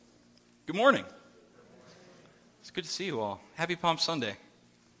Good morning. It's good to see you all. Happy Palm Sunday.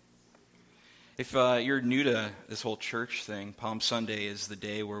 If you're new to this whole church thing, Palm Sunday is the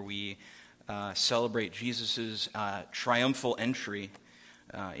day where we celebrate Jesus' triumphal entry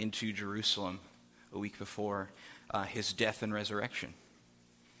into Jerusalem a week before his death and resurrection.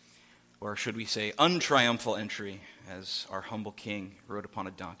 Or should we say, untriumphal entry, as our humble king rode upon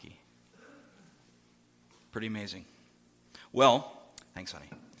a donkey. Pretty amazing. Well, thanks, honey.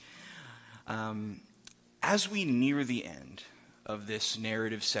 As we near the end of this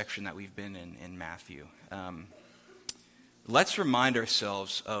narrative section that we've been in Matthew, let's remind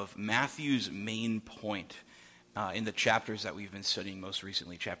ourselves of Matthew's main point in the chapters that we've been studying most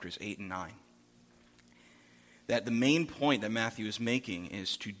recently, chapters 8 and 9. That the main point that Matthew is making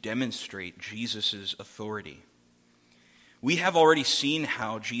is to demonstrate Jesus' authority. We have already seen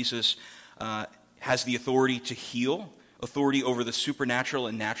how Jesus has the authority to heal, authority over the supernatural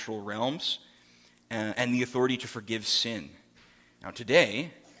and natural realms, and the authority to forgive sin. Now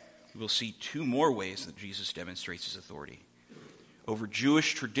today, we'll see two more ways that Jesus demonstrates his authority: over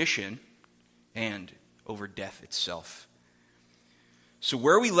Jewish tradition and over death itself. So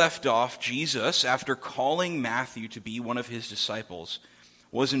where we left off, Jesus, after calling Matthew to be one of his disciples,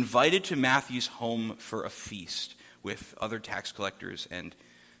 was invited to Matthew's home for a feast with other tax collectors and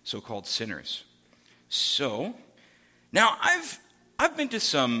so-called sinners. So, now I've been to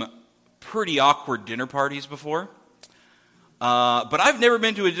some pretty awkward dinner parties before, but I've never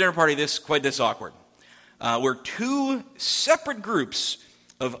been to a dinner party quite this awkward, where two separate groups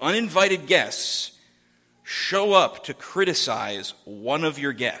of uninvited guests show up to criticize one of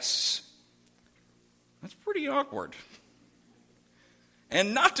your guests. That's pretty awkward.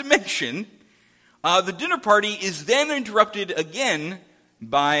 And not to mention, the dinner party is then interrupted again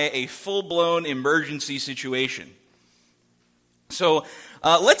by a full-blown emergency situation. So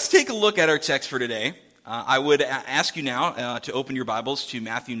let's take a look at our text for today. I would ask you now to open your Bibles to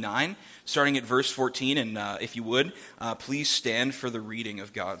Matthew 9, starting at verse 14, and if you would, please stand for the reading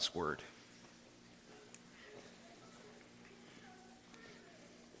of God's Word.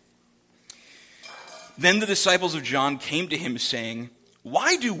 Then the disciples of John came to him, saying,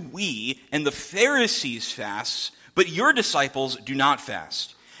 "Why do we and the Pharisees fast, but your disciples do not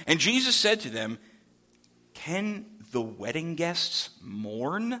fast?" And Jesus said to them, "Can the wedding guests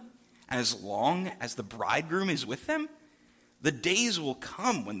mourn as long as the bridegroom is with them? The days will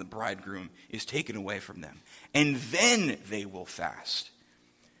come when the bridegroom is taken away from them, and then they will fast.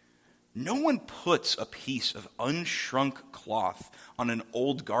 No one puts a piece of unshrunk cloth on an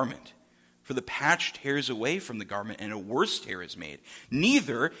old garment, for the patch tears away from the garment, and a worse tear is made.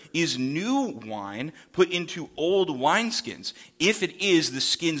 Neither is new wine put into old wineskins. If it is, the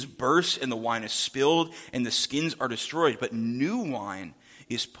skins burst, and the wine is spilled, and the skins are destroyed. But new wine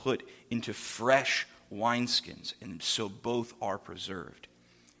is put into fresh wineskins, and so both are preserved."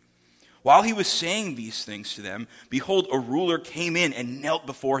 While he was saying these things to them, behold, a ruler came in and knelt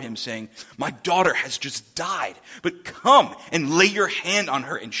before him, saying, "My daughter has just died, but come and lay your hand on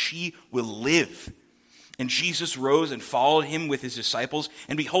her, and she will live." And Jesus rose and followed him with his disciples.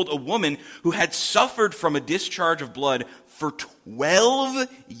 And behold, a woman who had suffered from a discharge of blood for 12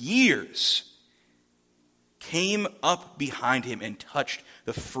 years came up behind him and touched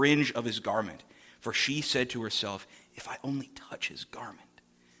the fringe of his garment. For she said to herself, "If I only touch his garment,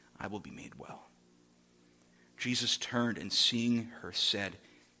 I will be made well." Jesus turned and seeing her said,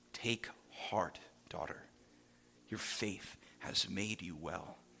 "Take heart, daughter. Your faith has made you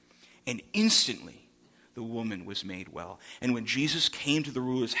well." And instantly the woman was made well. And when Jesus came to the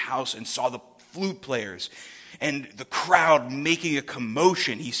ruler's house and saw the flute players and the crowd making a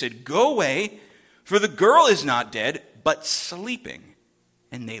commotion, he said, "Go away, for the girl is not dead, but sleeping."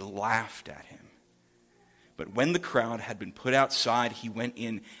 And they laughed at him. But when the crowd had been put outside, he went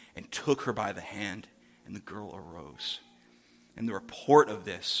in and took her by the hand, and the girl arose. And the report of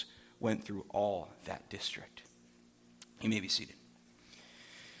this went through all that district. You may be seated.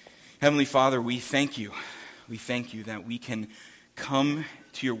 Heavenly Father, we thank you. We thank you that we can come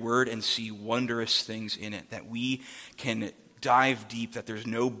to your word and see wondrous things in it, that we can dive deep, that there's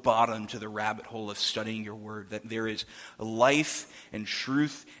no bottom to the rabbit hole of studying your word, that there is life and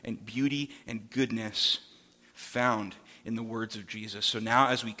truth and beauty and goodness found in the words of Jesus. So now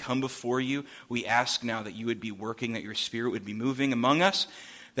as we come before you, we ask now that you would be working, that your Spirit would be moving among us,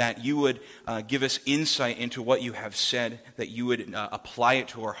 that you would give us insight into what you have said, that you would apply it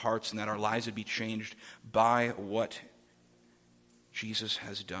to our hearts, and that our lives would be changed by what Jesus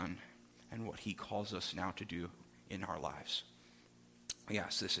has done and what he calls us now to do in our lives. We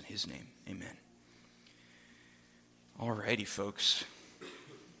ask this in his name. Amen. Alrighty, folks.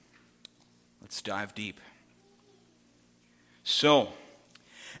 Let's dive deep. So,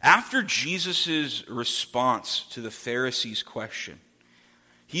 after Jesus' response to the Pharisees' question,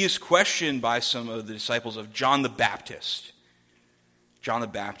 he is questioned by some of the disciples of John the Baptist. John the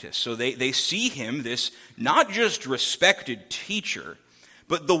Baptist. So they see him, this not just respected teacher,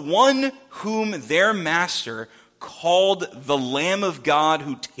 but the one whom their master called the Lamb of God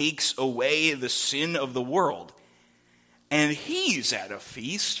who takes away the sin of the world. And he's at a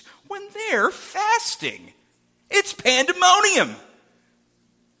feast when they're fasting. It's pandemonium.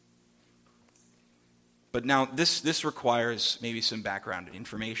 But now this requires maybe some background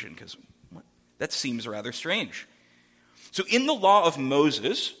information, because that seems rather strange. So in the law of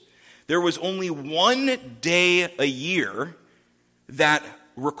Moses, there was only one day a year that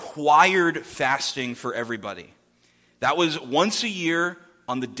required fasting for everybody. That was once a year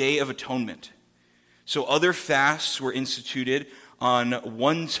on the Day of Atonement. So other fasts were instituted on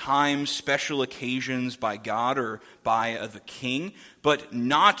one-time special occasions by God or by the king, but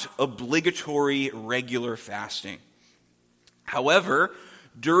not obligatory regular fasting. However,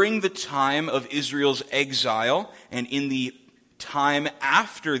 during the time of Israel's exile and in the time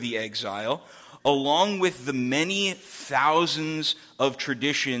after the exile, along with the many thousands of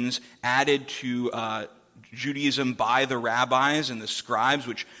traditions added to Judaism by the rabbis and the scribes,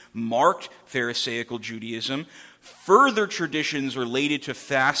 which marked Pharisaical Judaism, further traditions related to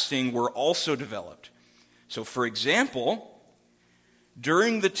fasting were also developed. So, for example,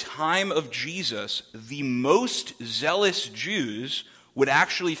 during the time of Jesus, the most zealous Jews would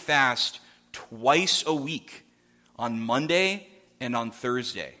actually fast twice a week, on Monday and on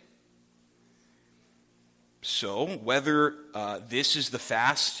Thursday. So, whether this is the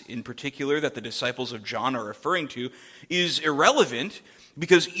fast in particular that the disciples of John are referring to is irrelevant,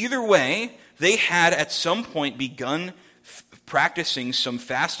 because either way, they had at some point begun practicing some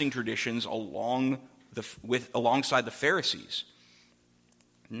fasting traditions alongside the Pharisees.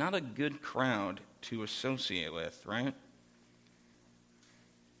 Not a good crowd to associate with, right?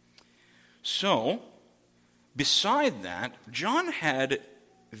 So, beside that, John had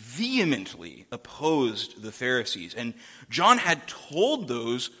vehemently opposed the Pharisees, and John had told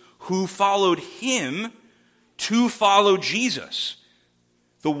those who followed him to follow Jesus,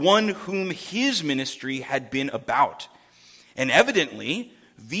 the one whom his ministry had been about. And evidently,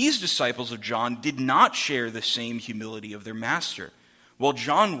 these disciples of John did not share the same humility of their master. While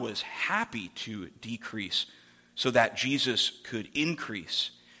John was happy to decrease so that Jesus could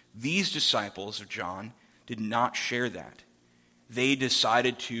increase, these disciples of John did not share that. They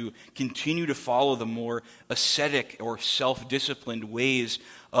decided to continue to follow the more ascetic or self-disciplined ways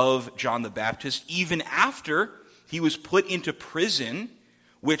of John the Baptist, even after he was put into prison,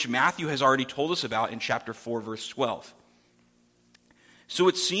 which Matthew has already told us about in chapter 4, verse 12. So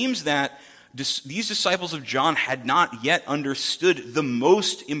it seems that these disciples of John had not yet understood the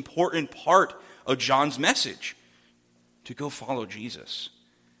most important part of John's message, to go follow Jesus.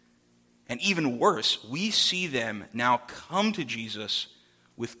 And even worse, we see them now come to Jesus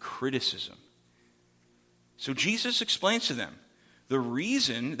with criticism. So Jesus explains to them the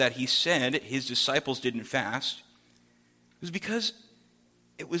reason that he said his disciples didn't fast was because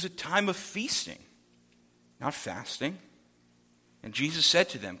it was a time of feasting, not fasting. And Jesus said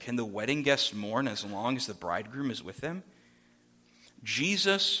to them, "Can the wedding guests mourn as long as the bridegroom is with them?"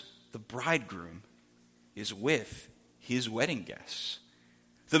 Jesus, the bridegroom, is with his wedding guests.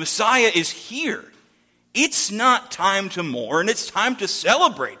 The Messiah is here. It's not time to mourn. It's time to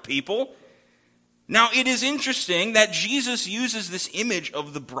celebrate, people. Now, it is interesting that Jesus uses this image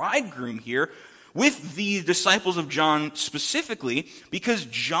of the bridegroom here with the disciples of John specifically, because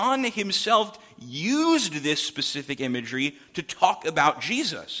John himself used this specific imagery to talk about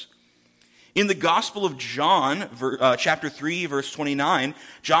Jesus. In the Gospel of John, chapter 3, verse 29,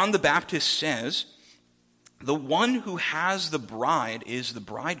 John the Baptist says, "The one who has the bride is the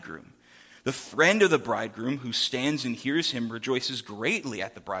bridegroom. The friend of the bridegroom who stands and hears him rejoices greatly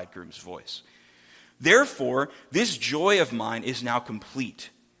at the bridegroom's voice. Therefore, this joy of mine is now complete."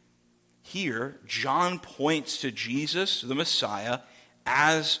 Here, John points to Jesus, the Messiah,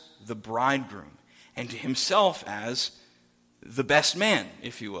 as the bridegroom, and to himself as the best man,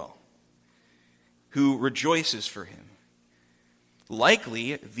 if you will, who rejoices for him.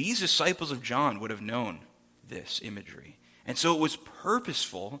 Likely, these disciples of John would have known this imagery. And so it was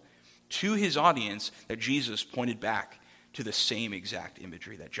purposeful to his audience that Jesus pointed back to the same exact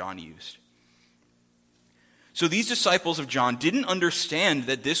imagery that John used. So these disciples of John didn't understand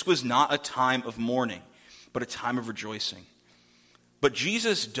that this was not a time of mourning, but a time of rejoicing. But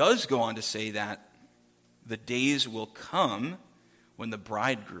Jesus does go on to say that the days will come when the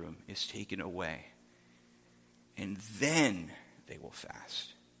bridegroom is taken away, and then they will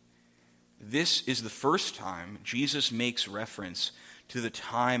fast. This is the first time Jesus makes reference to the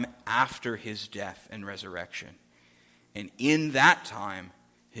time after his death and resurrection. And in that time,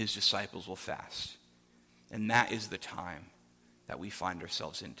 his disciples will fast. And that is the time that we find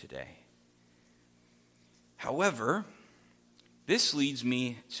ourselves in today. However, this leads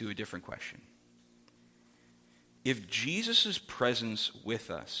me to a different question. If Jesus' presence with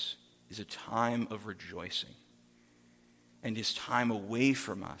us is a time of rejoicing, and his time away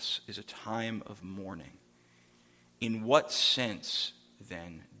from us is a time of mourning, in what sense,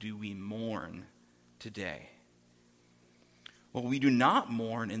 then, do we mourn today? Well, we do not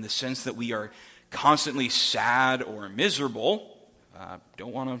mourn in the sense that we are constantly sad or miserable.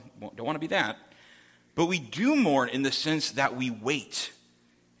 Don't want to be that. But we do mourn in the sense that we wait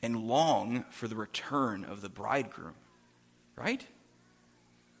and long for the return of the bridegroom, right?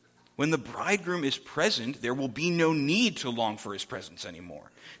 When the bridegroom is present, there will be no need to long for his presence anymore.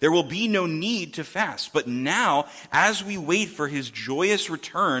 There will be no need to fast. But now, as we wait for his joyous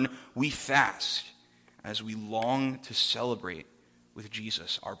return, we fast as we long to celebrate with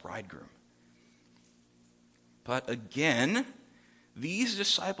Jesus, our bridegroom. But again, these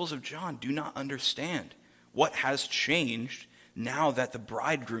disciples of John do not understand what has changed now that the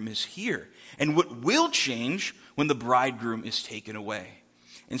bridegroom is here, and what will change when the bridegroom is taken away.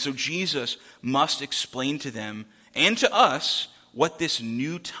 And so Jesus must explain to them and to us what this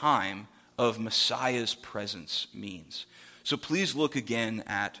new time of Messiah's presence means. So please look again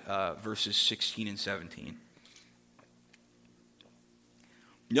at verses 16 and 17.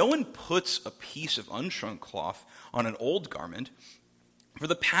 No one puts a piece of unshrunk cloth on an old garment, for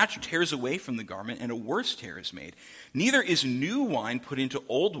the patch tears away from the garment, and a worse tear is made. Neither is new wine put into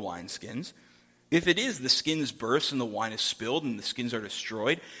old wineskins. If it is, the skins burst, and the wine is spilled, and the skins are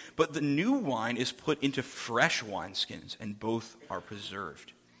destroyed. But the new wine is put into fresh wineskins, and both are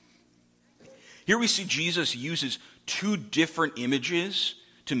preserved. Here we see Jesus uses two different images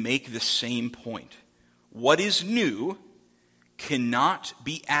to make the same point. What is new cannot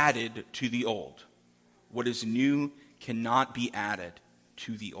be added to the old. What is new cannot be added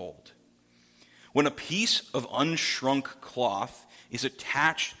to the old. When a piece of unshrunk cloth is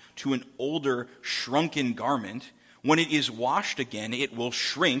attached to an older shrunken garment, when it is washed again, it will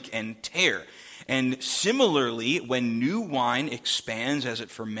shrink and tear. And similarly, when new wine expands as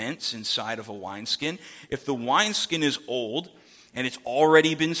it ferments inside of a wineskin, if the wineskin is old and it's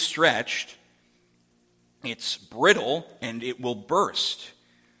already been stretched, it's brittle and it will burst.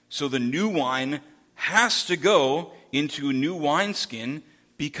 So the new wine has to go into a new wineskin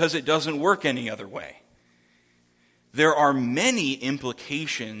because it doesn't work any other way. There are many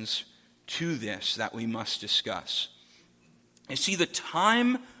implications to this that we must discuss. You see, the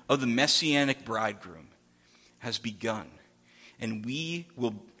time of the Messianic bridegroom has begun, and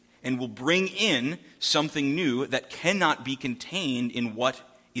will bring in something new that cannot be contained in what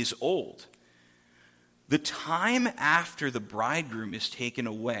is old. The time after the bridegroom is taken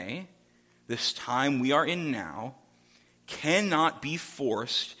away, this time we are in now, cannot be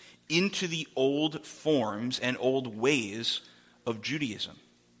forced into the old forms and old ways of Judaism.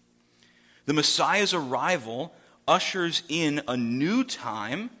 The Messiah's arrival ushers in a new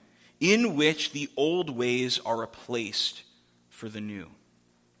time in which the old ways are replaced for the new.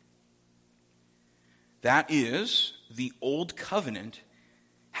 That is, the old covenant,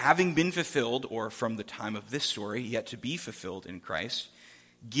 having been fulfilled, or from the time of this story, yet to be fulfilled in Christ,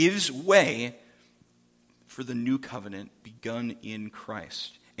 gives way for the new covenant begun in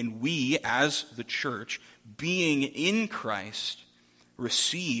Christ. And we, as the church, being in Christ,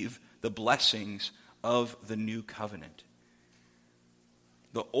 receive the blessings of the new covenant.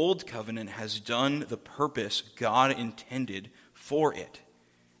 The old covenant has done the purpose God intended for it.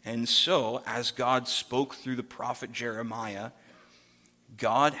 And so, as God spoke through the prophet Jeremiah,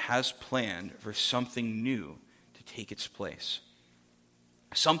 God has planned for something new to take its place.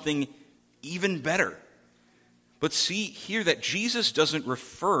 Something even better. But see here that Jesus doesn't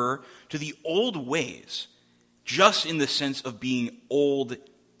refer to the old ways just in the sense of being old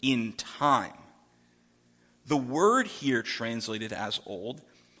in time. The word here translated as old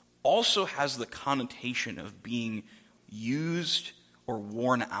also has the connotation of being used or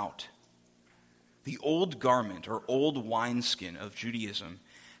worn out. The old garment or old wineskin of Judaism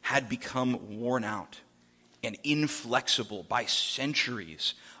had become worn out and inflexible by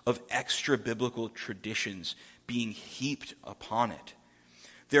centuries of extra-biblical traditions being heaped upon it.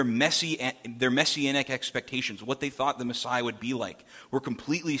 Their messianic expectations, what they thought the Messiah would be like, were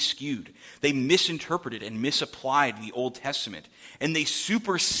completely skewed. They misinterpreted and misapplied the Old Testament, and they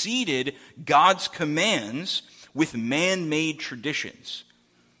superseded God's commands with man-made traditions.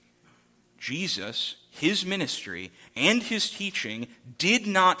 Jesus, his ministry, and his teaching did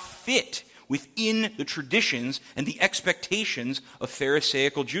not fit within the traditions and the expectations of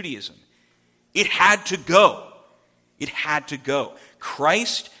Pharisaical Judaism. It had to go. It had to go.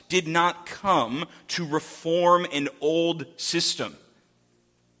 Christ did not come to reform an old system.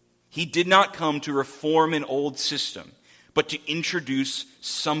 He did not come to reform an old system, but to introduce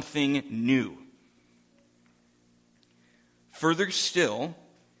something new. Further still,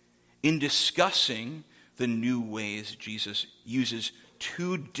 in discussing the new ways, Jesus uses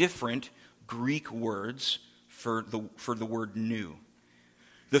two different Greek words for the word new.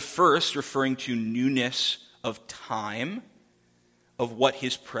 The first referring to newness of time, of what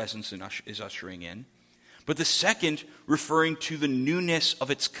his presence is ushering in. But the second referring to the newness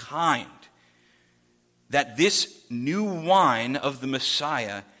of its kind. That this new wine of the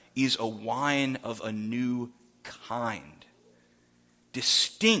Messiah is a wine of a new kind,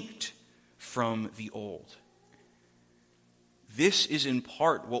 distinct from the old. This is in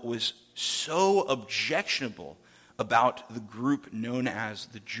part what was so objectionable about the group known as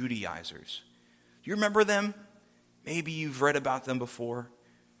the Judaizers. Do you remember them? Maybe you've read about them before.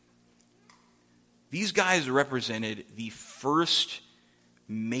 These guys represented the first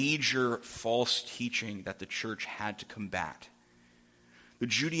major false teaching that the church had to combat. The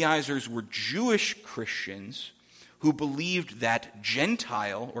Judaizers were Jewish Christians who believed that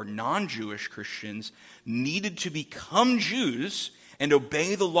Gentile or non-Jewish Christians needed to become Jews and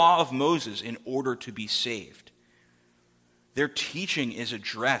obey the law of Moses in order to be saved. Their teaching is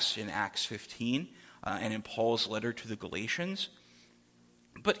addressed in Acts 15 and in Paul's letter to the Galatians.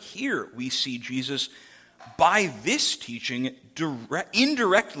 But here we see Jesus, by this teaching,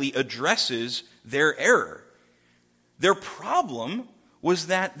 indirectly addresses their error. Their problem was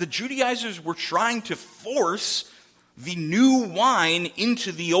that the Judaizers were trying to force the new wine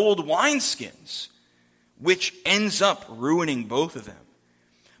into the old wineskins, which ends up ruining both of them.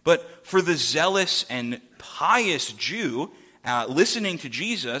 But for the zealous and pious Jew listening to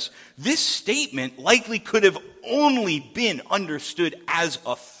Jesus, this statement likely could have only been understood as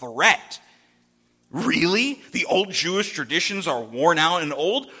a threat. Really? The old Jewish traditions are worn out and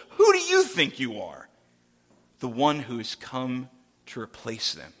old? Who do you think you are? The one who has come to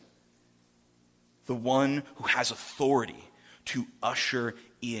replace them. The one who has authority to usher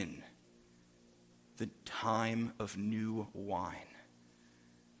in the time of new wine.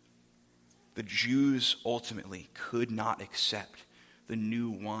 The Jews ultimately could not accept the new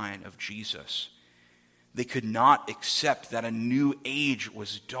wine of Jesus. They could not accept that a new age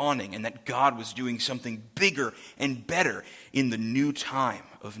was dawning and that God was doing something bigger and better in the new time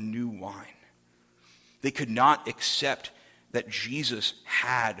of new wine. They could not accept that Jesus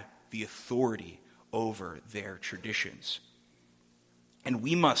had the authority over their traditions. And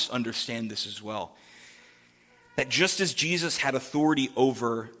we must understand this as well. That just as Jesus had authority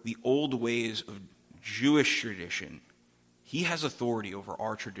over the old ways of Jewish tradition, he has authority over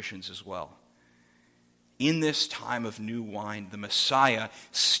our traditions as well. In this time of new wine, the Messiah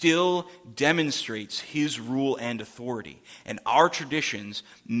still demonstrates his rule and authority, and our traditions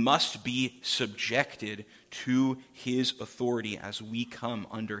must be subjected to his authority as we come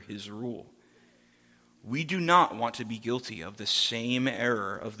under his rule. We do not want to be guilty of the same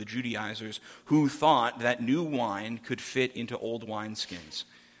error of the Judaizers who thought that new wine could fit into old wineskins.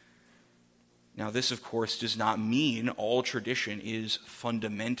 Now, this, of course, does not mean all tradition is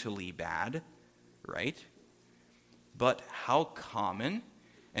fundamentally bad, right? But how common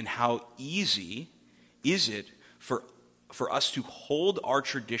and how easy is it for us to hold our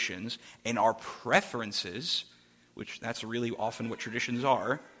traditions and our preferences, which that's really often what traditions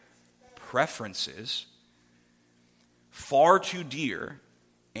are, preferences, far too dear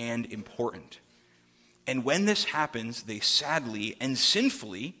and important. And when this happens, they sadly and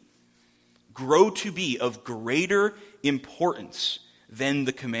sinfully grow to be of greater importance than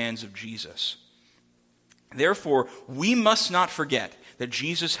the commands of Jesus. Therefore, we must not forget that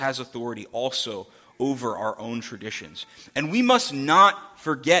Jesus has authority also over our own traditions. And we must not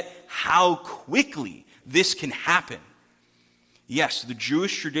forget how quickly this can happen. Yes, the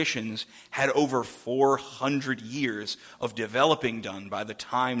Jewish traditions had over 400 years of developing done by the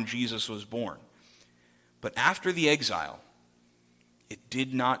time Jesus was born. But after the exile, it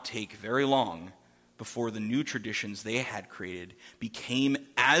did not take very long before the new traditions they had created became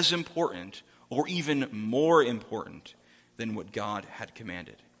as important or even more important than what God had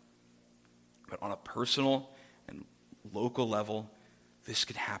commanded. But on a personal and local level, this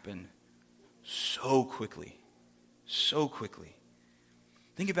could happen so quickly. So quickly.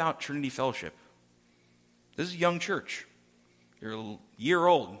 Think about Trinity Fellowship. This is a young church. You're a year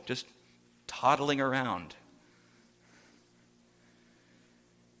old, just toddling around.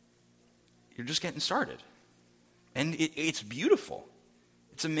 You're just getting started. And it's beautiful.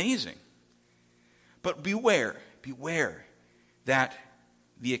 It's amazing. But beware that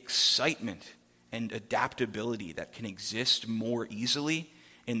the excitement and adaptability that can exist more easily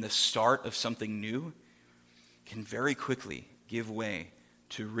in the start of something new can very quickly give way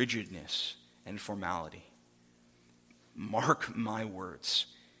to rigidness and formality. Mark my words.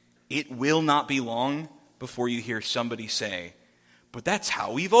 It will not be long before you hear somebody say, "But that's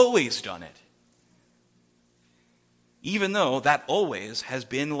how we've always done it." Even though that always has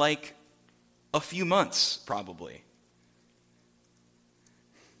been like a few months, probably.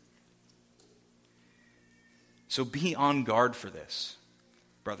 So be on guard for this,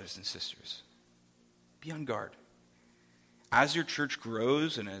 brothers and sisters. Be on guard. As your church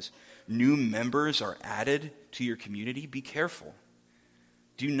grows and as new members are added to your community, be careful.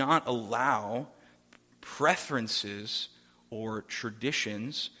 Do not allow preferences or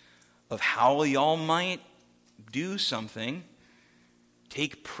traditions of how y'all might do something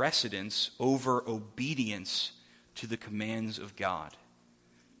take precedence over obedience to the commands of God,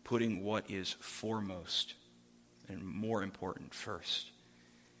 putting what is foremost and more important first.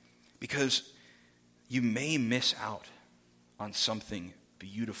 Because you may miss out on something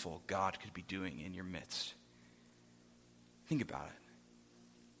beautiful God could be doing in your midst. Think about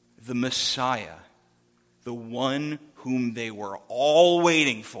it. The Messiah, the one whom they were all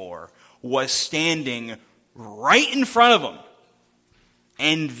waiting for, was standing right in front of them.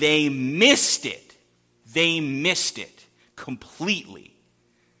 And they missed it. They missed it completely.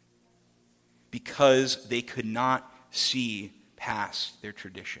 Because they could not see past their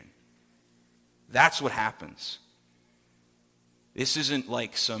tradition. That's what happens. This isn't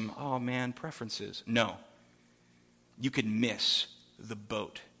like some, oh man, preferences. No. You could miss the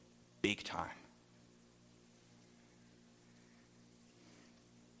boat big time.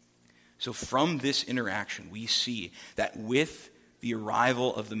 So from this interaction, we see that with the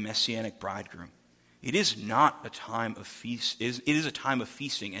arrival of the Messianic bridegroom, it is not a time of feast. It is a time of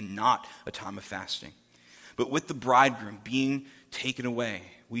feasting and not a time of fasting. But with the bridegroom being taken away,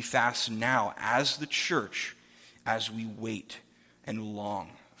 we fast now as the church as we wait and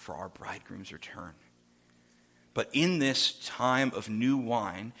long for our bridegroom's return. But in this time of new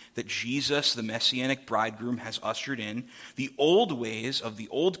wine that Jesus, the Messianic bridegroom, has ushered in, the old ways of the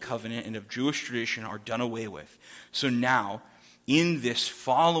old covenant and of Jewish tradition are done away with. So now, in this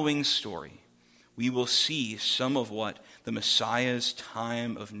following story, we will see some of what the Messiah's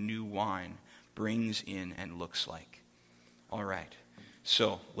time of new wine brings in and looks like. All right,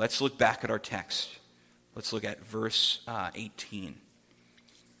 so let's look back at our text. Let's look at verse 18.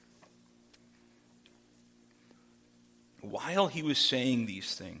 While he was saying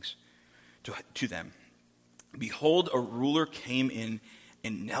these things to them, behold, a ruler came in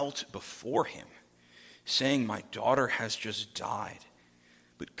and knelt before him, saying, "My daughter has just died,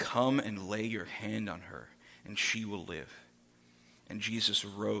 but come and lay your hand on her, and she will live." And Jesus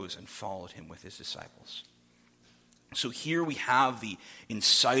rose and followed him with his disciples. So here we have the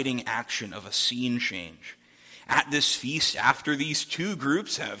inciting action of a scene change. At this feast, after these two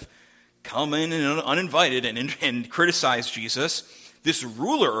groups have come in uninvited and criticize Jesus, this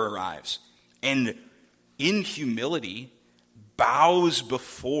ruler arrives and in humility bows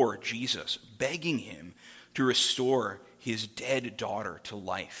before Jesus, begging him to restore his dead daughter to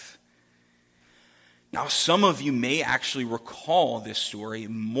life. Now, some of you may actually recall this story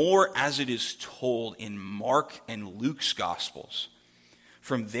more as it is told in Mark and Luke's Gospels.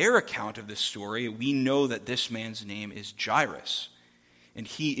 From their account of this story, we know that this man's name is Jairus, and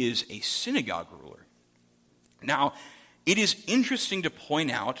he is a synagogue ruler. Now, it is interesting to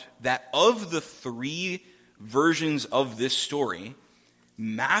point out that of the three versions of this story,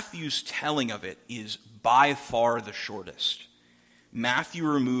 Matthew's telling of it is by far the shortest. Matthew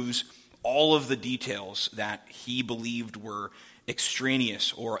removes all of the details that he believed were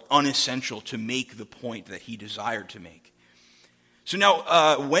extraneous or unessential to make the point that he desired to make. So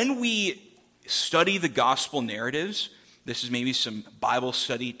now, when we study the gospel narratives, this is maybe some Bible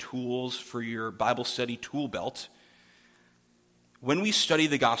study tools for your Bible study tool belt. When we study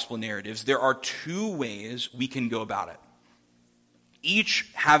the gospel narratives, there are two ways we can go about it, each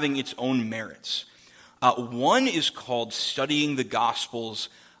having its own merits. One is called studying the Gospels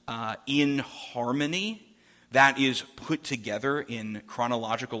in harmony, that is put together in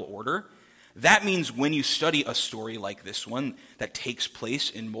chronological order. That means when you study a story like this one that takes place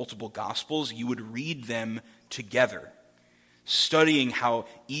in multiple Gospels, you would read them together, studying how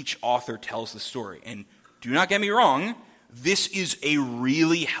each author tells the story. And do not get me wrong, this is a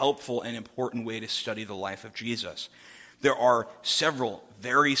really helpful and important way to study the life of Jesus. There are several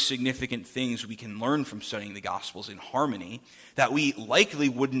very significant things we can learn from studying the Gospels in harmony that we likely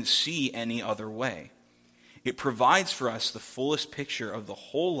wouldn't see any other way. It provides for us the fullest picture of the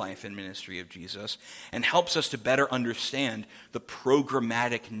whole life and ministry of Jesus and helps us to better understand the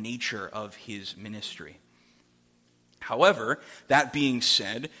programmatic nature of his ministry. However, that being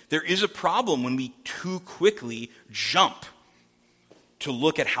said, there is a problem when we too quickly jump to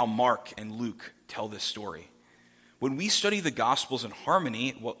look at how Mark and Luke tell this story. When we study the Gospels in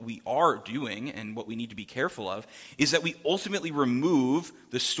harmony, what we are doing and what we need to be careful of is that we ultimately remove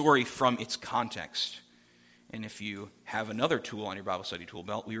the story from its context. And if you have another tool on your Bible study tool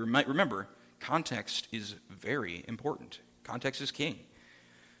belt, we might remember context is very important. Context is king.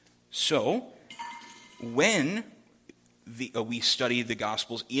 So, when we study the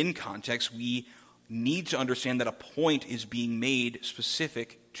Gospels in context, we need to understand that a point is being made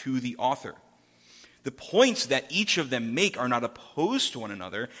specific to the author. The points that each of them make are not opposed to one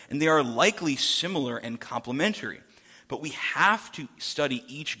another, and they are likely similar and complementary. But we have to study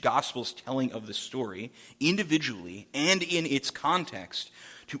each Gospel's telling of the story individually and in its context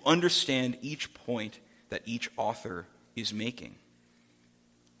to understand each point that each author is making.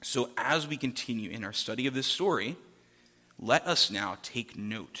 So as we continue in our study of this story, let us now take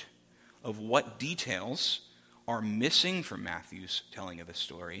note of what details are missing from Matthew's telling of the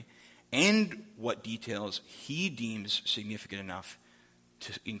story and what details he deems significant enough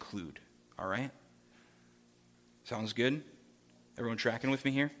to include. All right? Sounds good? Everyone tracking with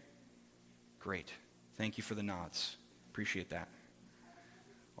me here? Great. Thank you for the nods. Appreciate that.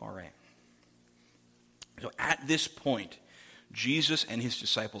 All right. So at this point, Jesus and his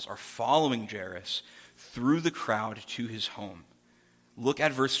disciples are following Jairus through the crowd to his home. Look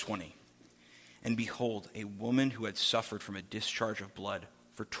at verse 20. And behold, a woman who had suffered from a discharge of blood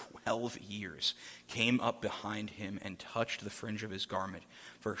for 12 years came up behind him and touched the fringe of his garment.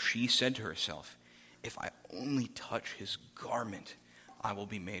 For she said to herself, if I only touch his garment, I will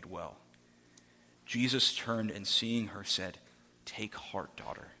be made well. Jesus turned and seeing her said, take heart,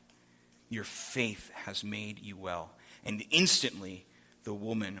 daughter. Your faith has made you well. And instantly the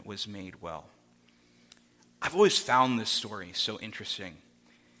woman was made well. I've always found this story so interesting.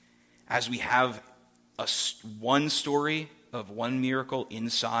 As we have one story of one miracle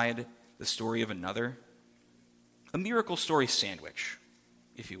inside the story of another, a miracle story sandwich,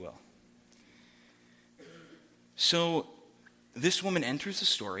 if you will. So this woman enters the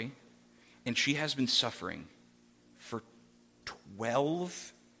story, and she has been suffering for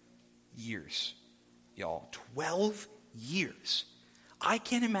 12 years. Y'all, 12 years. I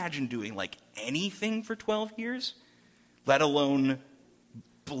can't imagine doing like anything for 12 years, let alone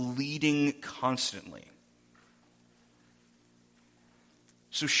bleeding constantly.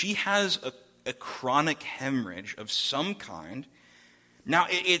 So she has a chronic hemorrhage of some kind. Now,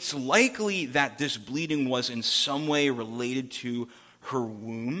 it's likely that this bleeding was in some way related to her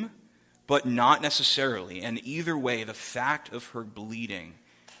womb, but not necessarily. And either way, the fact of her bleeding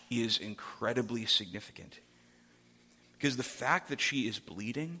is incredibly significant. Because the fact that she is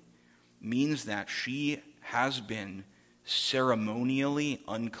bleeding means that she has been ceremonially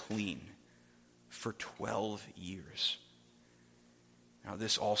unclean for 12 years. Now,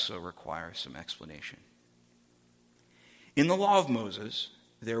 this also requires some explanation. In the law of Moses,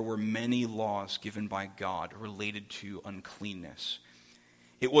 there were many laws given by God related to uncleanness.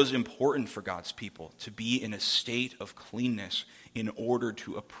 It was important for God's people to be in a state of cleanness in order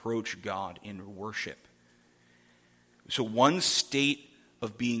to approach God in worship. So one state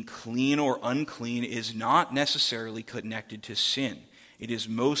of being clean or unclean is not necessarily connected to sin. It is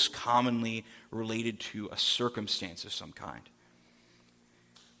most commonly related to a circumstance of some kind.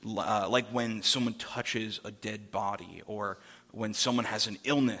 Like when someone touches a dead body, or when someone has an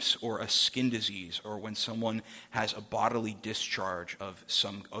illness or a skin disease, or when someone has a bodily discharge of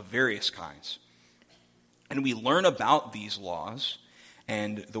various kinds. And we learn about these laws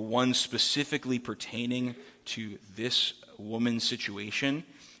and the ones specifically pertaining to this woman's situation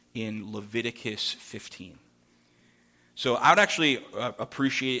in Leviticus 15. So I would actually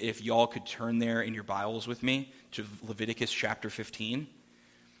appreciate if y'all could turn there in your Bibles with me to Leviticus chapter 15.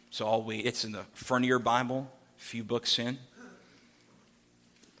 So I'll wait. It's in the front of your Bible, a few books in.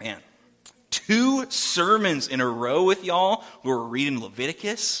 Man, 2 sermons in a row with y'all who are reading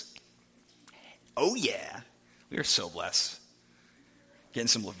Leviticus. Oh yeah. We are so blessed. Getting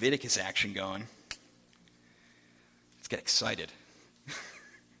some Leviticus action going. Let's get excited.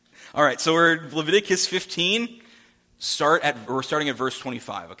 All right, so we're Leviticus 15. We're starting at verse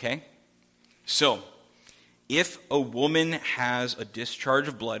 25, okay? So, if a woman has a discharge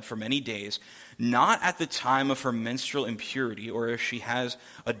of blood for many days, not at the time of her menstrual impurity, or if she has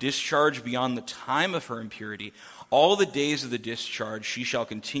a discharge beyond the time of her impurity, all the days of the discharge she shall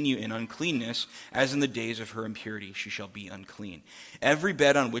continue in uncleanness, as in the days of her impurity she shall be unclean. Every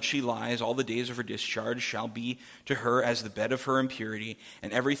bed on which she lies all the days of her discharge shall be to her as the bed of her impurity,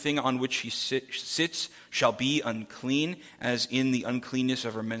 and everything on which she sits shall be unclean, as in the uncleanness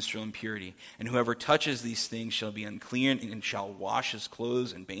of her menstrual impurity. And whoever touches these things shall be unclean, and shall wash his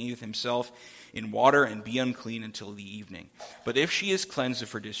clothes and bathe himself in water and be unclean until the evening. But if she is cleansed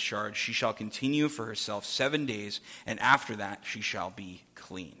of her discharge, she shall continue for herself 7 days, and after that she shall be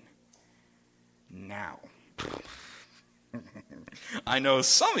clean. Now, I know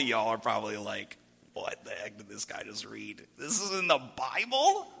some of y'all are probably like, what the heck did this guy just read? This is in the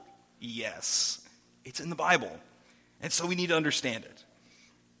Bible? Yes, it's in the Bible. And so we need to understand it.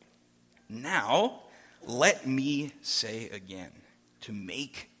 Now, let me say again, to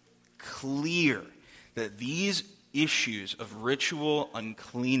make clear that these issues of ritual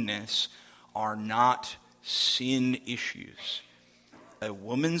uncleanness are not sin issues. A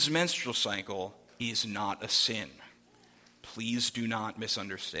woman's menstrual cycle is not a sin. Please do not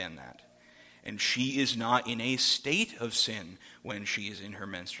misunderstand that. And she is not in a state of sin when she is in her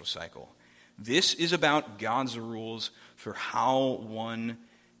menstrual cycle. This is about God's rules for how one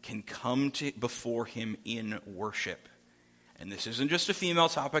can come before him in worship. And this isn't just a female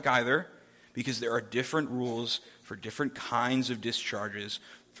topic either, because there are different rules for different kinds of discharges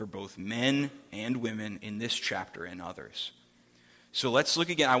for both men and women in this chapter and others. So let's look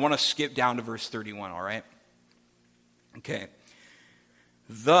again. I want to skip down to verse 31, all right? Okay.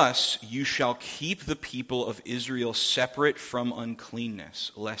 Thus you shall keep the people of Israel separate from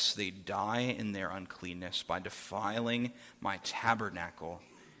uncleanness, lest they die in their uncleanness by defiling my tabernacle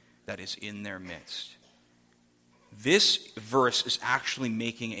that is in their midst. This verse is actually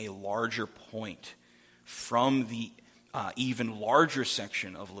making a larger point from the even larger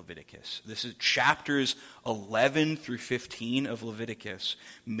section of Leviticus. This is chapters 11 through 15 of Leviticus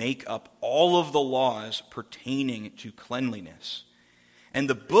make up all of the laws pertaining to cleanliness. And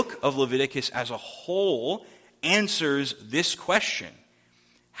the book of Leviticus as a whole answers this question: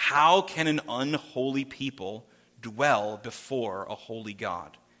 how can an unholy people dwell before a holy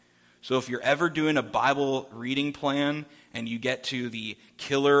God? So if you're ever doing a Bible reading plan and you get to the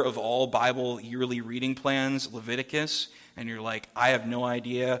killer of all Bible yearly reading plans, Leviticus, and you're like, I have no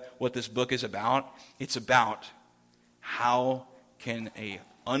idea what this book is about, it's about how can a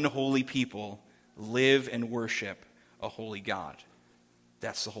unholy people live and worship a holy God.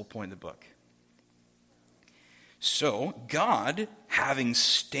 That's the whole point of the book. So God, having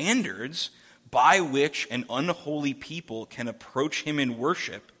standards by which an unholy people can approach him in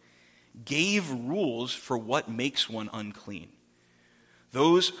worship, gave rules for what makes one unclean.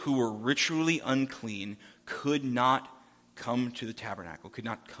 Those who were ritually unclean could not come to the tabernacle, could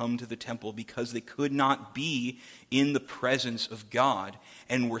not come to the temple, because they could not be in the presence of God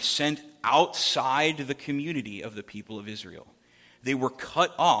and were sent outside the community of the people of Israel. They were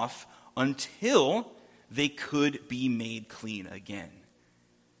cut off until they could be made clean again.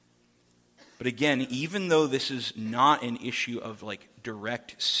 But again, even though this is not an issue of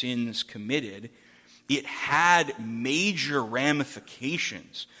direct sins committed, it had major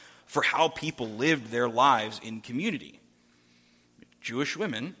ramifications for how people lived their lives in community. Jewish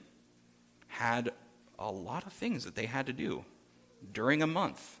women had a lot of things that they had to do during a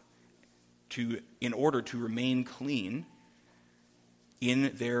month in order to remain clean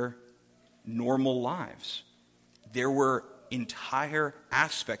in their normal lives. There were entire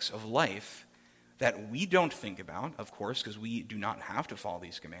aspects of life that we don't think about, of course, because we do not have to follow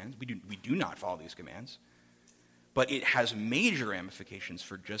these commands. We do not follow these commands. But it has major ramifications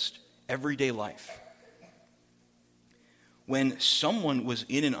for just everyday life. When someone was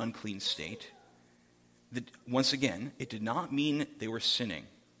in an unclean state, once again, it did not mean they were sinning,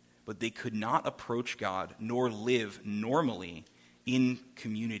 but they could not approach God nor live normally in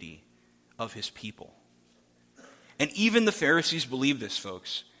community of his people. And even the Pharisees believed this,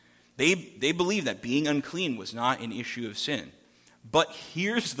 folks. They believed that being unclean was not an issue of sin. But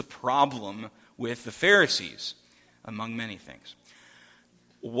here's the problem with the Pharisees, among many things.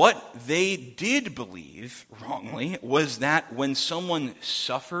 What they did believe wrongly was that when someone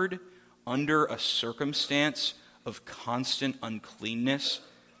suffered under a circumstance of constant uncleanness,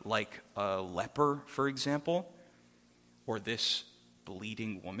 like a leper, for example, or this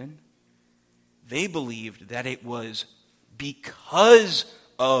bleeding woman? They believed that it was because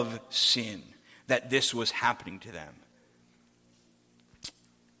of sin that this was happening to them.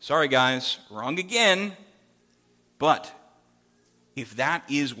 Sorry guys, wrong again. But if that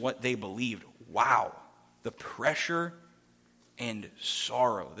is what they believed, wow, the pressure and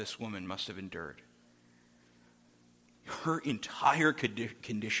sorrow this woman must have endured. Her entire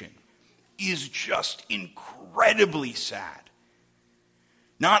condition is just incredibly sad.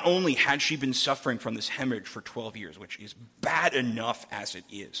 Not only had she been suffering from this hemorrhage for 12 years, which is bad enough as it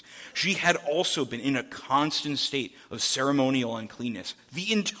is, she had also been in a constant state of ceremonial uncleanness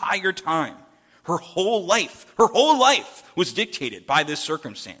the entire time. Her whole life was dictated by this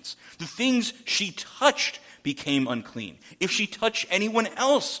circumstance. The things she touched became unclean. If she touched anyone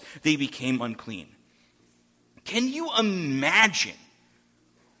else, they became unclean. Can you imagine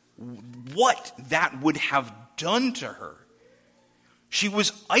what that would have done to her? She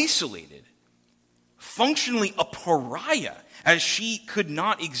was isolated, functionally a pariah, as she could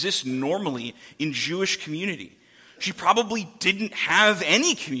not exist normally in Jewish community. She probably didn't have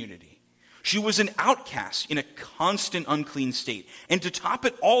any community. She was an outcast in a constant unclean state. And to top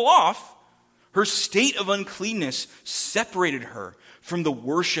it all off, her state of uncleanness separated her from the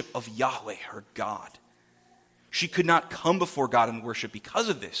worship of Yahweh, her God. She could not come before God and worship because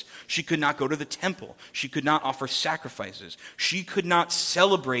of this. She could not go to the temple. She could not offer sacrifices. She could not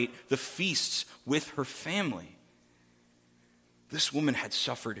celebrate the feasts with her family. This woman had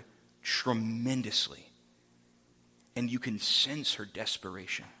suffered tremendously, and you can sense her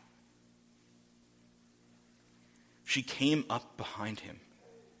desperation. She came up behind him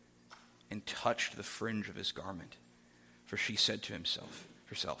and touched the fringe of his garment, for she said to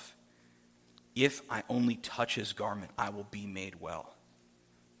herself, "If I only touch his garment, I will be made well."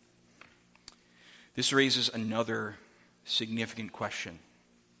 This raises another significant question.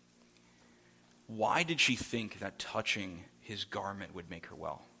 Why did she think that touching his garment would make her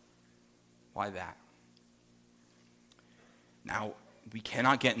well? Why that? Now, we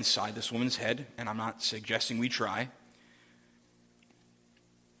cannot get inside this woman's head, and I'm not suggesting we try.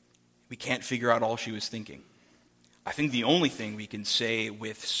 We can't figure out all she was thinking. I think the only thing we can say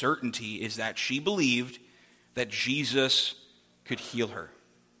with certainty is that she believed that Jesus could heal her.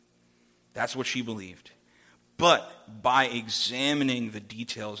 That's what she believed. But by examining the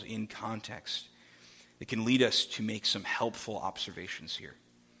details in context, it can lead us to make some helpful observations here.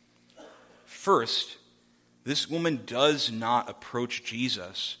 First, this woman does not approach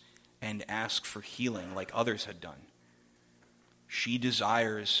Jesus and ask for healing like others had done. She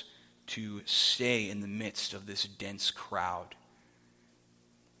desires to stay in the midst of this dense crowd.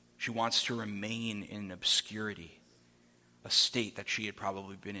 She wants to remain in obscurity, a state that she had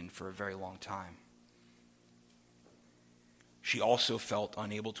probably been in for a very long time. She also felt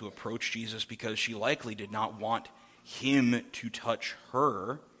unable to approach Jesus because she likely did not want him to touch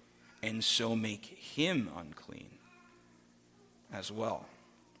her and so make him unclean as well.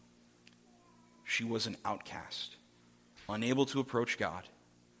 She was an outcast, unable to approach God.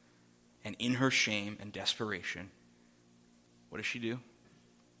 And in her shame and desperation, what does she do?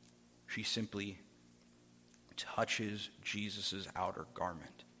 She simply touches Jesus' outer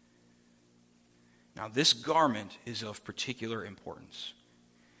garment. Now, this garment is of particular importance.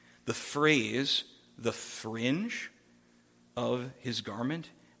 The phrase, the fringe of his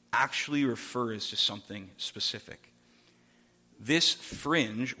garment, actually refers to something specific. This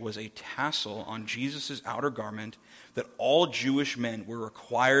fringe was a tassel on Jesus' outer garment that all Jewish men were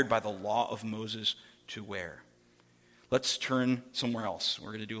required by the law of Moses to wear. Let's turn somewhere else. We're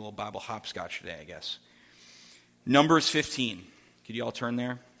going to do a little Bible hopscotch today, I guess. Numbers 15. Could you all turn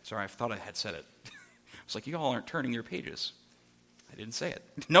there? Sorry, I thought I had said it. I was like, you all aren't turning your pages. I didn't say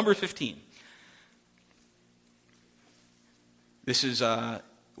it. Numbers 15. This is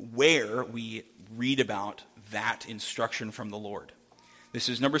where we read about that instruction from the Lord. This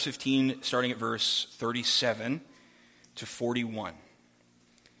is Numbers 15, starting at verse 37 to 41.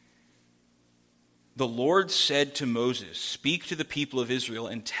 The Lord said to Moses, "Speak to the people of Israel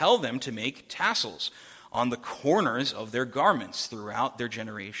and tell them to make tassels on the corners of their garments throughout their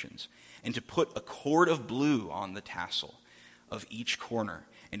generations, and to put a cord of blue on the tassel of each corner.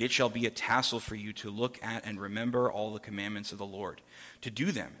 And it shall be a tassel for you to look at and remember all the commandments of the Lord, to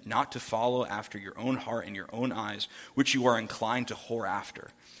do them, not to follow after your own heart and your own eyes, which you are inclined to whore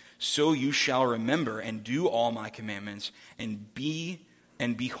after. So you shall remember and do all my commandments, and be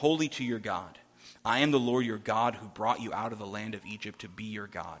holy to your God. I am the Lord your God, who brought you out of the land of Egypt to be your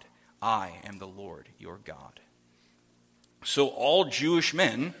God. I am the Lord your God." So all Jewish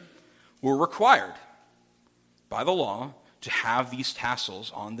men were required by the law to have these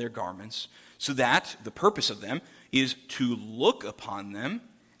tassels on their garments, so that the purpose of them is to look upon them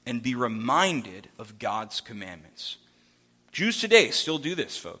and be reminded of God's commandments. Jews today still do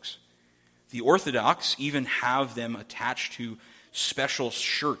this, folks. The Orthodox even have them attached to special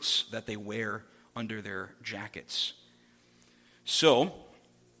shirts that they wear under their jackets. So,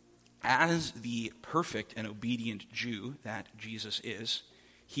 as the perfect and obedient Jew that Jesus is,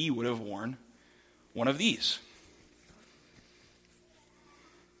 he would have worn one of these.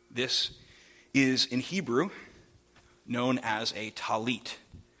 This is, in Hebrew, known as a talit.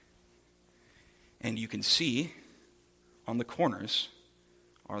 And you can see on the corners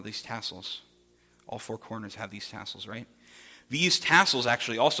are these tassels. All four corners have these tassels, right? These tassels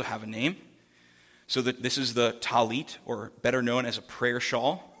actually also have a name. So that this is the talit, or better known as a prayer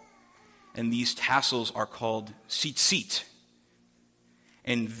shawl. And these tassels are called tzitzit.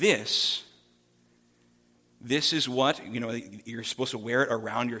 And this is what, you're supposed to wear it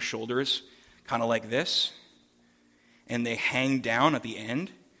around your shoulders, kind of like this. And they hang down at the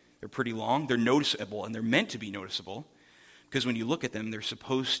end. They're pretty long. They're noticeable, and they're meant to be noticeable. Because when you look at them, you're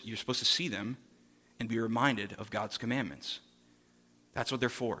supposed to see them and be reminded of God's commandments. That's what they're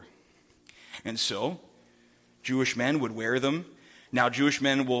for. And so, Jewish men would wear them. Now, Jewish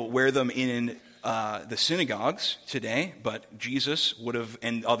men will wear them in the synagogues today, but Jesus would have,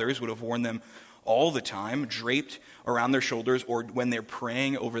 and others would have worn them all the time, draped around their shoulders, or when they're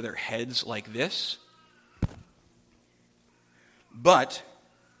praying over their heads like this. But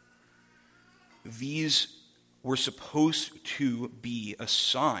these were supposed to be a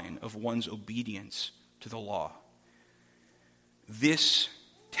sign of one's obedience to the law. This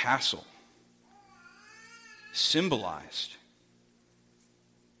tassel symbolized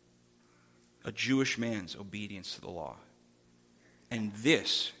a Jewish man's obedience to the law. And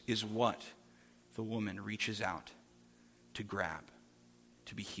this is what the woman reaches out to grab,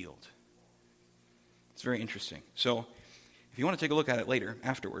 to be healed. It's very interesting. So, if you want to take a look at it later,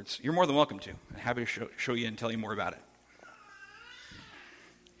 afterwards, you're more than welcome to. I'm happy to show you and tell you more about it.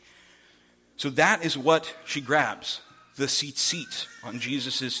 So that is what she grabs, the tzitzit on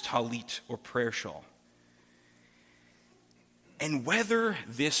Jesus' talit, or prayer shawl. And whether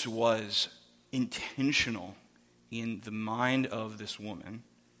this was intentional in the mind of this woman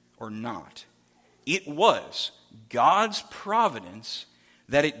or not, it was God's providence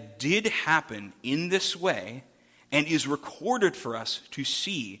that it did happen in this way, and is recorded for us to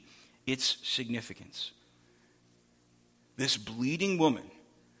see its significance. This bleeding woman,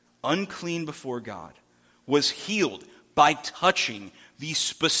 unclean before God, was healed by touching the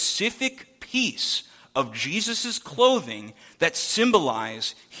specific piece of Jesus' clothing that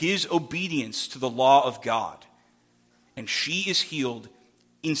symbolized his obedience to the law of God. And she is healed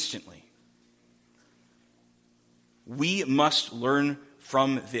instantly. We must learn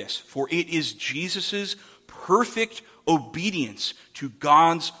from this, for it is Jesus' perfect obedience to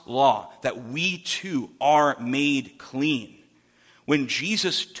God's law that we too are made clean. When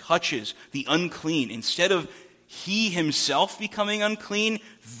Jesus touches the unclean, instead of he himself becoming unclean,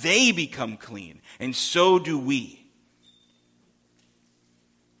 they become clean, and so do we.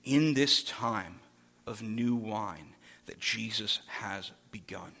 In this time of new wine that Jesus has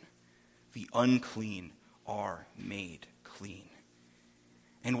begun, the unclean are made clean.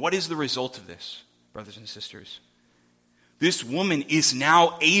 And what is the result of this, brothers and sisters? This woman is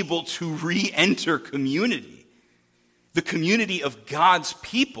now able to re-enter community, the community of God's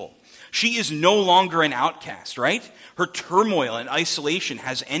people. She is no longer an outcast, right? Her turmoil and isolation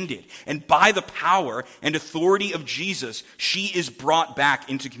has ended. And by the power and authority of Jesus, she is brought back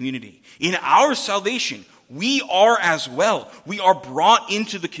into community. In our salvation, we are as well. We are brought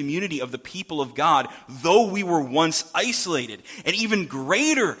into the community of the people of God, though we were once isolated. And even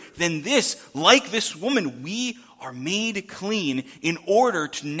greater than this, like this woman, we are made clean in order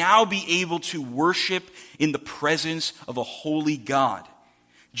to now be able to worship in the presence of a holy God.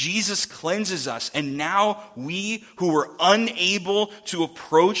 Jesus cleanses us, and now we who were unable to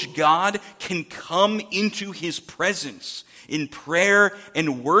approach God can come into his presence in prayer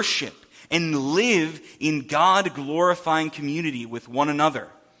and worship and live in God-glorifying community with one another.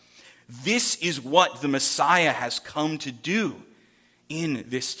 This is what the Messiah has come to do in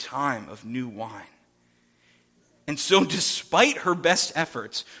this time of new wine. And so, despite her best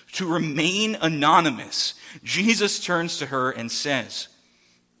efforts to remain anonymous, Jesus turns to her and says,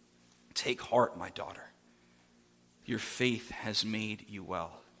 "Take heart, my daughter. Your faith has made you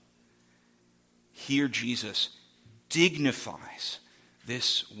well." Here Jesus dignifies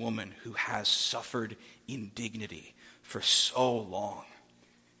this woman who has suffered indignity for so long.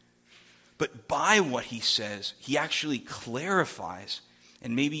 But by what he says, he actually clarifies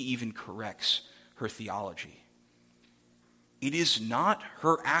and maybe even corrects her theology. It is not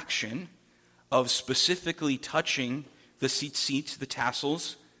her action of specifically touching the tzitzit, the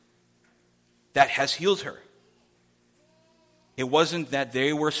tassels, that has healed her. It wasn't that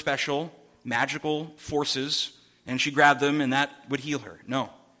they were special, magical forces, and she grabbed them and that would heal her.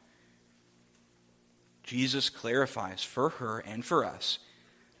 No. Jesus clarifies for her and for us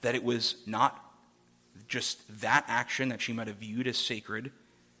that it was not just that action that she might have viewed as sacred.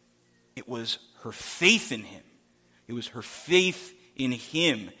 It was her faith in him. It was her faith in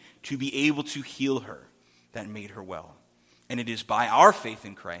him to be able to heal her that made her well. And it is by our faith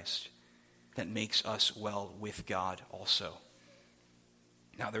in Christ that makes us well with God also.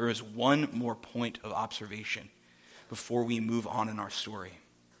 Now, there is one more point of observation before we move on in our story.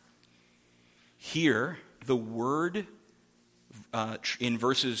 Here, the word in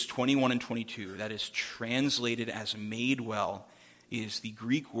verses 21 and 22 that is translated as made well is the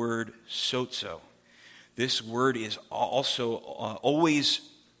Greek word sozo. This word is also always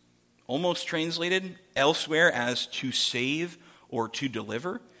almost translated elsewhere as to save or to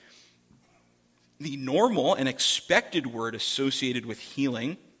deliver. The normal and expected word associated with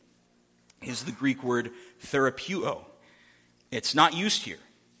healing is the Greek word therapeuo. It's not used here.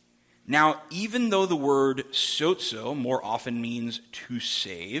 Now, even though the word sozo more often means to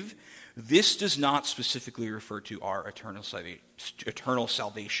save, this does not specifically refer to our eternal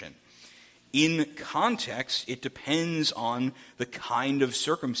salvation. In context, it depends on the kind of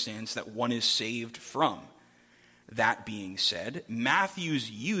circumstance that one is saved from. That being said, Matthew's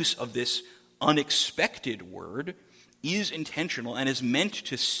use of this unexpected word is intentional and is meant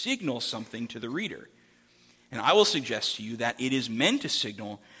to signal something to the reader. And I will suggest to you that it is meant to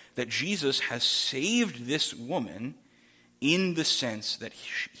signal that Jesus has saved this woman in the sense that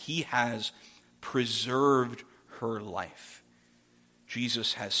he has preserved her life.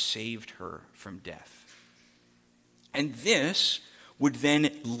 Jesus has saved her from death. And this would then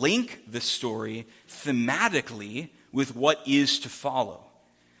link the story thematically with what is to follow.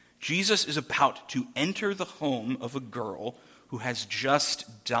 Jesus is about to enter the home of a girl who has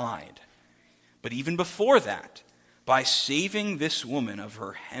just died. But even before that, by saving this woman of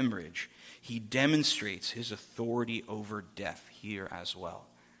her hemorrhage, he demonstrates his authority over death here as well.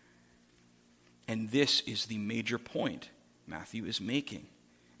 And this is the major point Matthew is making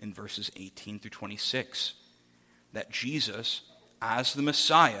in verses 18 through 26, that Jesus, as the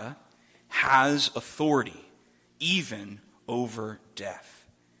Messiah, has authority even over death.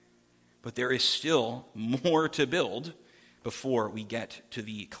 But there is still more to build before we get to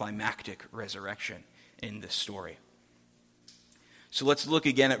the climactic resurrection in this story. So let's look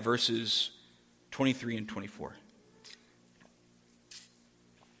again at verses 23 and 24.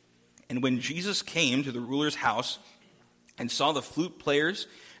 And when Jesus came to the ruler's house and saw the flute players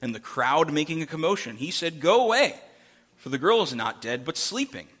and the crowd making a commotion, he said, "Go away, for the girl is not dead, but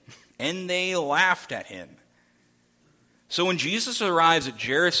sleeping." And they laughed at him. So when Jesus arrives at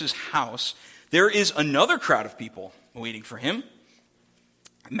Jairus' house, there is another crowd of people waiting for him.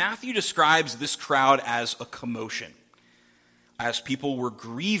 Matthew describes this crowd as a commotion, as people were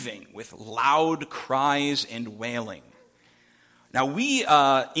grieving with loud cries and wailing. Now, we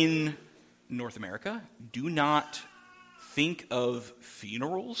in North America do not think of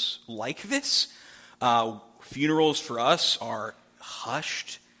funerals like this. Funerals for us are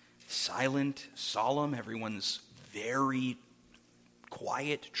hushed, silent, solemn. Everyone's very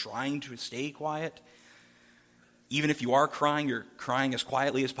quiet, trying to stay quiet. Even if you are crying, you're crying as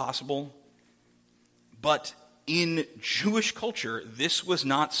quietly as possible. But in Jewish culture, this was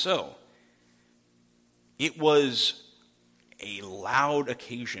not so. It was a loud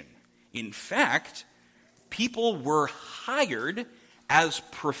occasion. In fact, people were hired as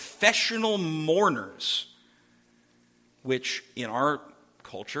professional mourners, which in our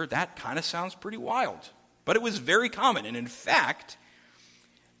culture, that kind of sounds pretty wild. But it was very common. And in fact,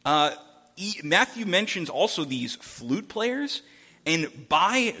 Matthew mentions also these flute players. And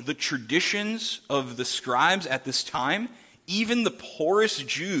by the traditions of the scribes at this time, even the poorest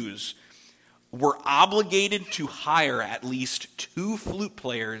Jews were obligated to hire at least 2 flute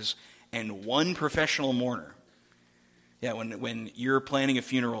players and 1 professional mourner. Yeah, when you're planning a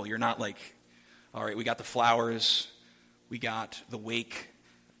funeral, you're not like, all right, we got the flowers, we got the wake,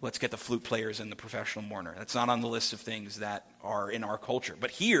 let's get the flute players and the professional mourner. That's not on the list of things that are in our culture.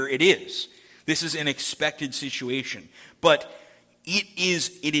 But here it is. This is an expected situation. But it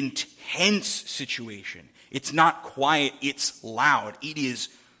is an intense situation. It's not quiet, it's loud. It is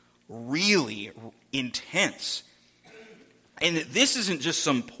really intense. And this isn't just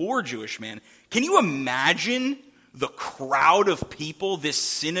some poor Jewish man. Can you imagine the crowd of people this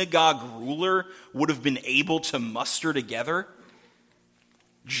synagogue ruler would have been able to muster together?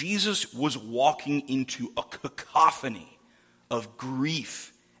 Jesus was walking into a cacophony of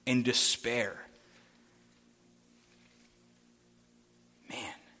grief and despair.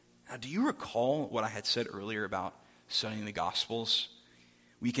 Man, now do you recall what I had said earlier about studying the Gospels?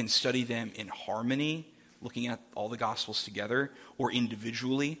 We can study them in harmony, looking at all the Gospels together, or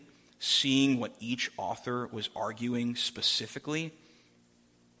individually, seeing what each author was arguing specifically.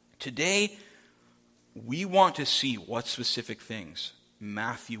 Today, we want to see what specific things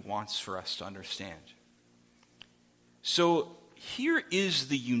Matthew wants for us to understand. So here is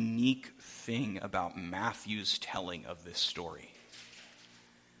the unique thing about Matthew's telling of this story.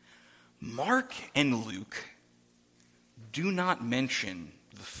 Mark and Luke do not mention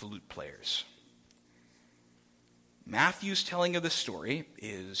the flute players. Matthew's telling of the story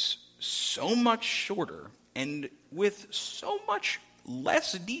is so much shorter and with so much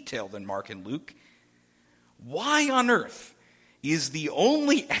less detail than Mark and Luke. Why on earth is the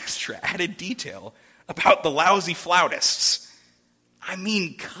only extra added detail about the lousy flautists? I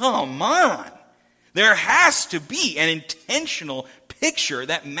mean, come on. There has to be an intentional picture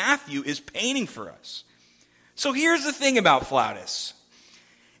that Matthew is painting for us. So here's the thing about flautists.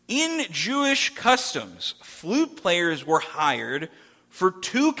 In Jewish customs, flute players were hired for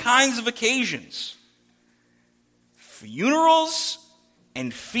two kinds of occasions: funerals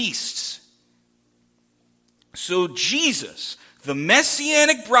and feasts. So Jesus, the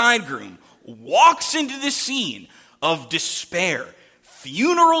messianic bridegroom, walks into the scene of despair,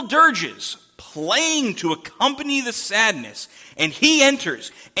 funeral dirges playing to accompany the sadness, and he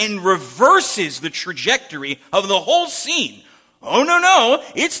enters and reverses the trajectory of the whole scene. Oh, no,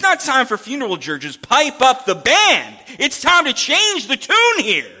 it's not time for funeral dirges. Pipe up the band. It's time to change the tune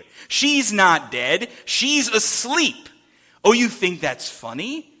here. She's not dead. She's asleep. Oh, you think that's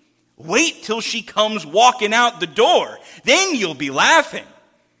funny? Wait till she comes walking out the door. Then you'll be laughing.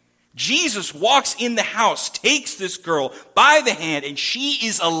 Jesus walks in the house, takes this girl by the hand, and she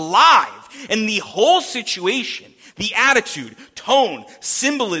is alive. And the whole situation, the attitude, tone,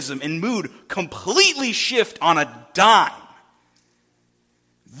 symbolism, and mood completely shift on a dime.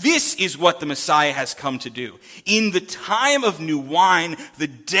 This is what the Messiah has come to do. In the time of new wine, the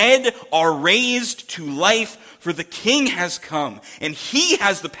dead are raised to life, for the King has come, and he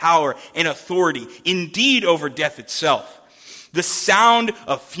has the power and authority, indeed, over death itself. The sound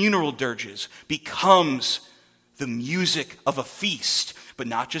of funeral dirges becomes the music of a feast, but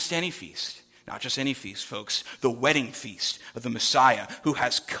not just any feast. Not just any feast, folks. The wedding feast of the Messiah, who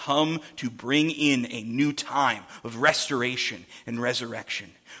has come to bring in a new time of restoration and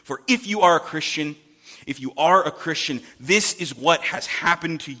resurrection. For if you are a Christian, this is what has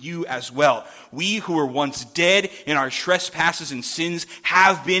happened to you as well. We who were once dead in our trespasses and sins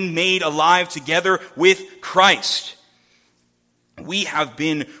have been made alive together with Christ. We have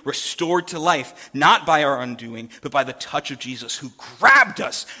been restored to life, not by our undoing, but by the touch of Jesus, who grabbed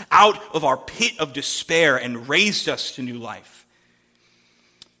us out of our pit of despair and raised us to new life.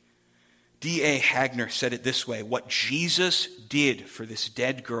 D.A. Hagner said it this way: what Jesus did for this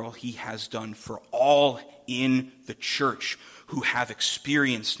dead girl, he has done for all in the church who have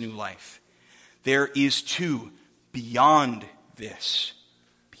experienced new life. There is too, beyond this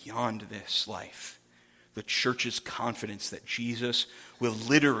life, the church's confidence that Jesus will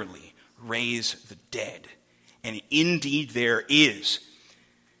literally raise the dead. And indeed there is.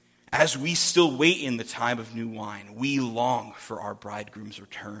 As we still wait in the time of new wine, we long for our bridegroom's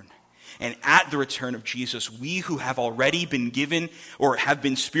return. And at the return of Jesus, we who have already been given or have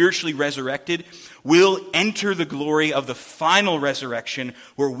been spiritually resurrected will enter the glory of the final resurrection,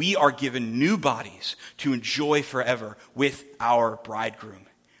 where we are given new bodies to enjoy forever with our bridegroom.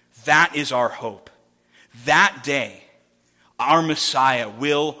 That is our hope. That day, our Messiah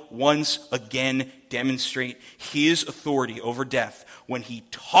will once again demonstrate his authority over death when he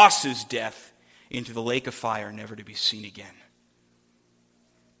tosses death into the lake of fire, never to be seen again.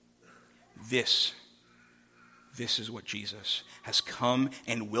 This is what Jesus has come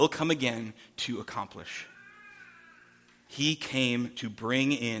and will come again to accomplish. He came to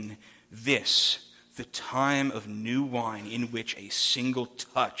bring in this, the time of new wine, in which a single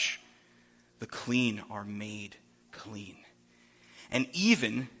touch, the clean are made clean. And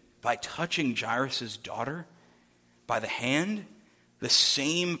even by touching Jairus' daughter by the hand, the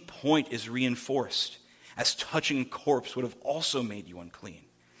same point is reinforced, as touching a corpse would have also made you unclean.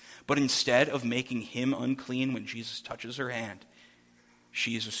 But instead of making him unclean when Jesus touches her hand,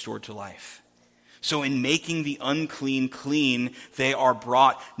 she is restored to life. So in making the unclean clean, they are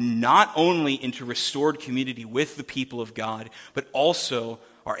brought not only into restored community with the people of God, but also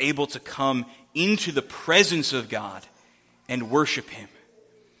are able to come into the presence of God and worship him.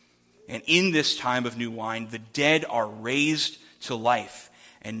 And in this time of new wine, the dead are raised to life.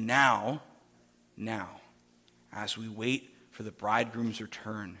 And now, as we wait for the bridegroom's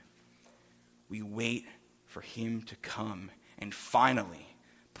return, we wait for him to come and finally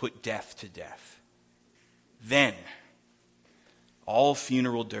put death to death. Then, all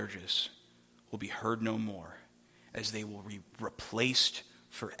funeral dirges will be heard no more, as they will be replaced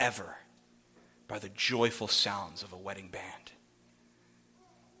forever by the joyful sounds of a wedding band.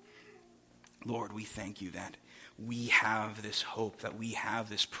 Lord, we thank you that we have this hope, that we have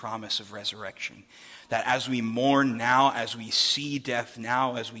this promise of resurrection, that as we mourn now, as we see death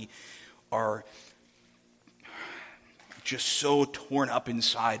now, as we are just so torn up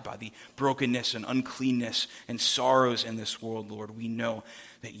inside by the brokenness and uncleanness and sorrows in this world, Lord, we know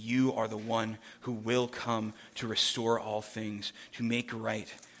that you are the one who will come to restore all things, to make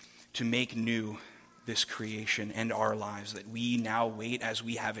right, to make new this creation and our lives, that we now wait as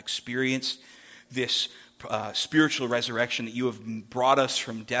we have experienced this spiritual resurrection, that you have brought us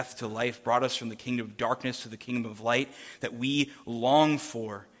from death to life, brought us from the kingdom of darkness to the kingdom of light, that we long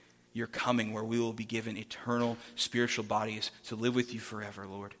for your coming, where we will be given eternal spiritual bodies to live with you forever,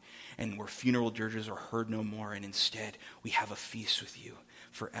 Lord, and where funeral dirges are heard no more, and instead we have a feast with you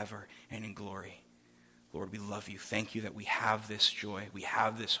forever and in glory. Lord, we love you. Thank you that we have this joy, we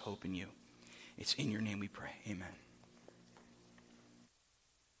have this hope in you. It's in your name we pray. Amen.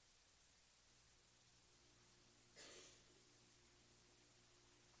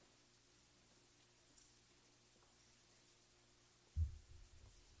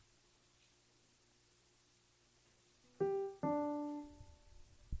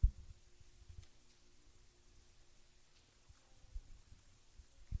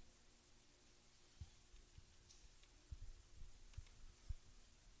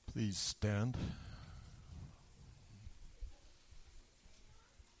 Please stand.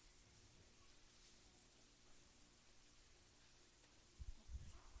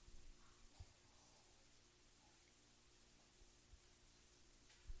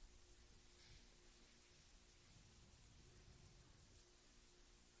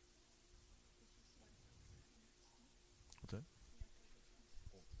 What's that?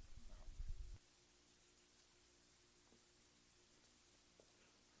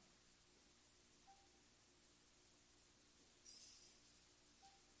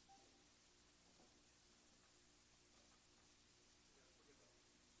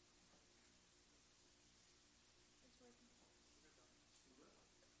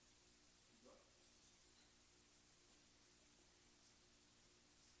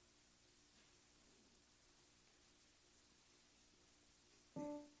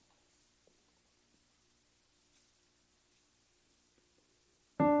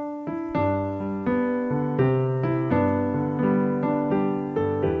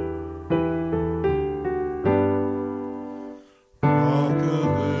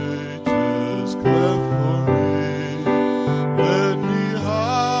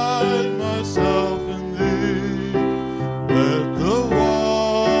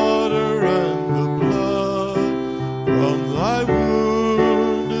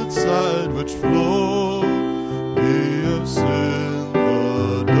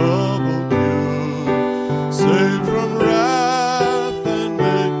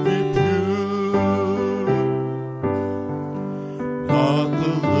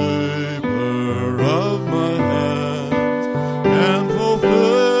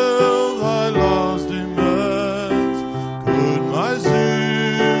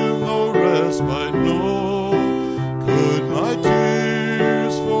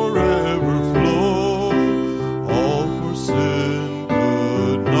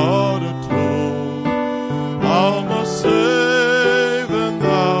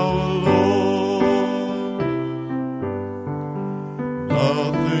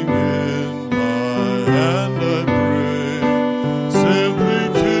 Nothing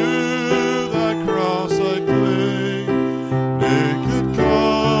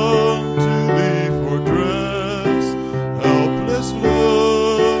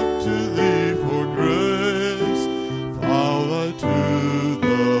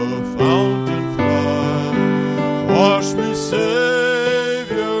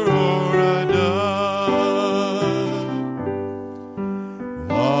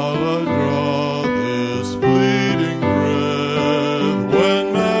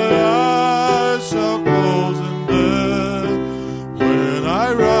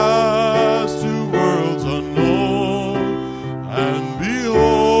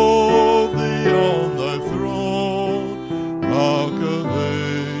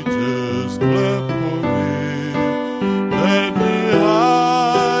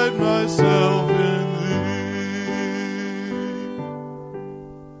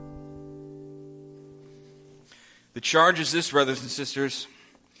The charge is this, brothers and sisters.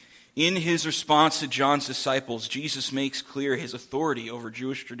 In his response to John's disciples, Jesus makes clear his authority over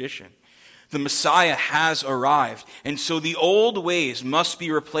Jewish tradition. The Messiah has arrived, and so the old ways must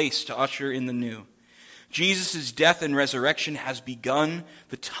be replaced to usher in the new. Jesus' death and resurrection has begun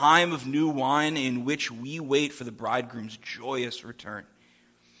the time of new wine in which we wait for the bridegroom's joyous return.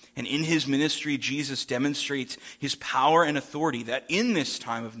 And in his ministry, Jesus demonstrates his power and authority that in this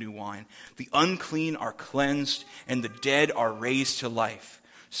time of new wine, the unclean are cleansed and the dead are raised to life.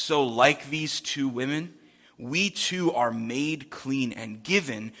 So like these two women, we too are made clean and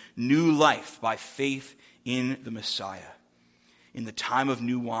given new life by faith in the Messiah. In the time of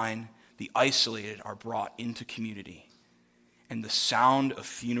new wine, the isolated are brought into community, and the sound of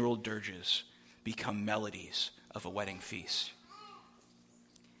funeral dirges become melodies of a wedding feast.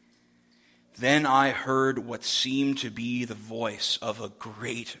 Then I heard what seemed to be the voice of a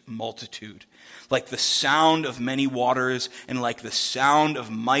great multitude, like the sound of many waters and like the sound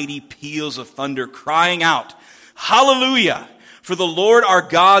of mighty peals of thunder, crying out, "Hallelujah! For the Lord our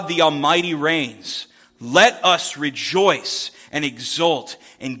God, the Almighty, reigns. Let us rejoice and exult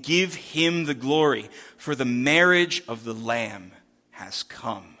and give him the glory, for the marriage of the Lamb has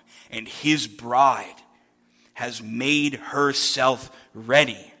come, and his bride has made herself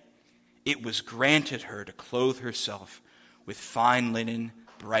ready. It was granted her to clothe herself with fine linen,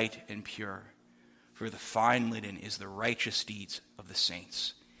 bright and pure, for the fine linen is the righteous deeds of the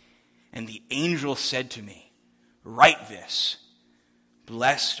saints. And the angel said to me, 'Write this,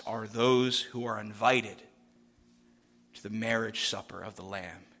 blessed are those who are invited to the marriage supper of the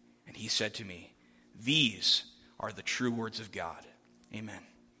Lamb.' And he said to me, 'These are the true words of God.' Amen."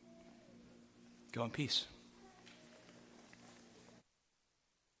 Go in peace.